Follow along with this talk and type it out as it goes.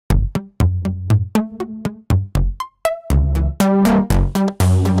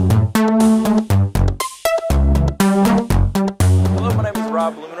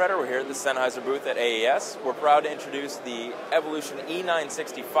Sennheiser booth at AES. We're proud to introduce the Evolution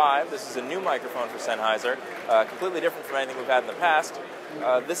E965. This is a new microphone for Sennheiser, completely different from anything we've had in the past.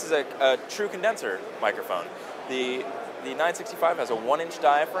 This is a true condenser microphone. The 965 has a 1-inch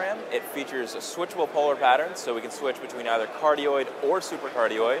diaphragm. It features a switchable polar pattern, so we can switch between either cardioid or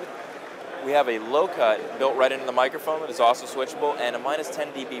super-cardioid. We have a low cut built right into the microphone that is also switchable, and a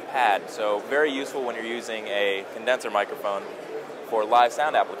 -10 dB pad, so very useful when you're using a condenser microphone for live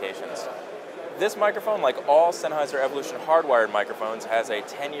sound applications. This microphone, like all Sennheiser Evolution hardwired microphones, has a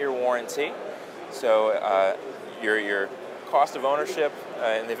 10-year warranty, so your cost of ownership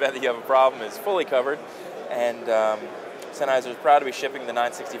in the event that you have a problem is fully covered, and Sennheiser is proud to be shipping the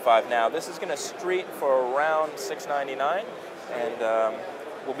 965 now. This is going to street for around $699, and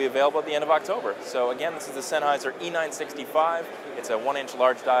will be available at the end of October. So again, this is the Sennheiser E965. It's a 1-inch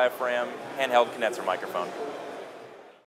large diaphragm handheld condenser microphone.